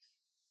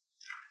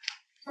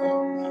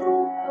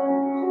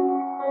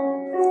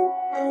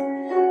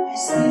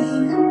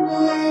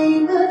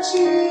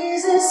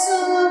Jesus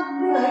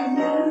over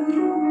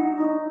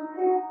you.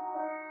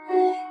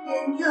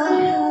 In your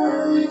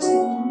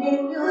hurting,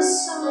 in your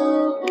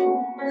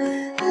sorrow,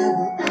 I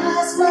will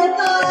ask my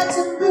God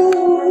to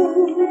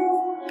move.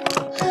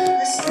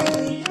 I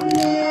stay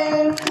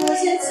there,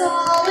 'cause it's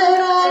all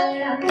that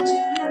I can do.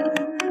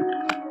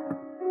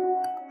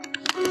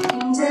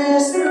 In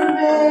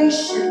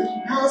desperation,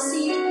 I'll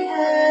seek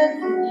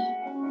heaven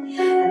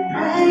and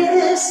pray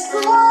this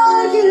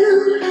for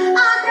you.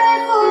 I pray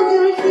for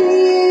your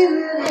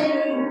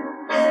healing.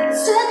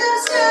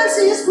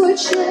 Circumstances would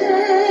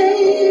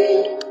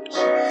change.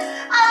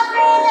 I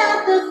pray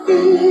that the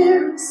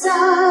fear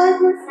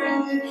inside would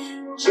flee.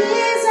 In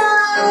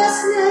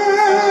Jesus'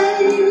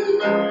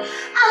 name,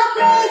 I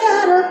pray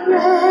that a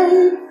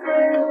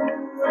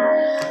breakthrough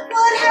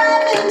would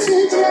happen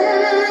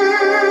today.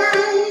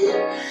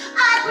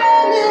 I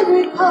pray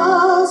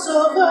miracles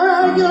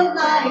over your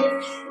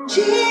life. In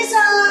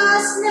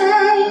Jesus'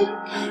 name,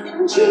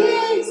 in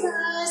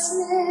Jesus'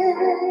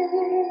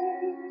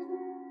 name.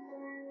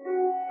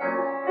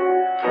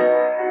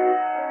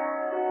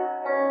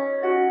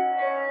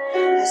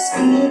 I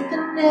speak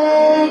the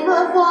name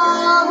of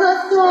all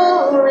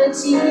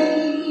authority,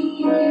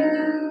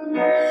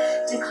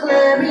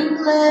 declaring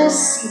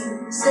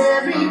blessings,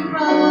 every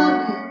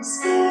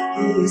promise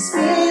He is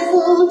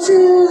faithful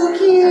to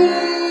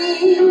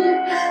keep.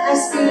 I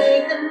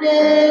speak the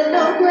name,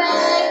 no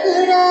grave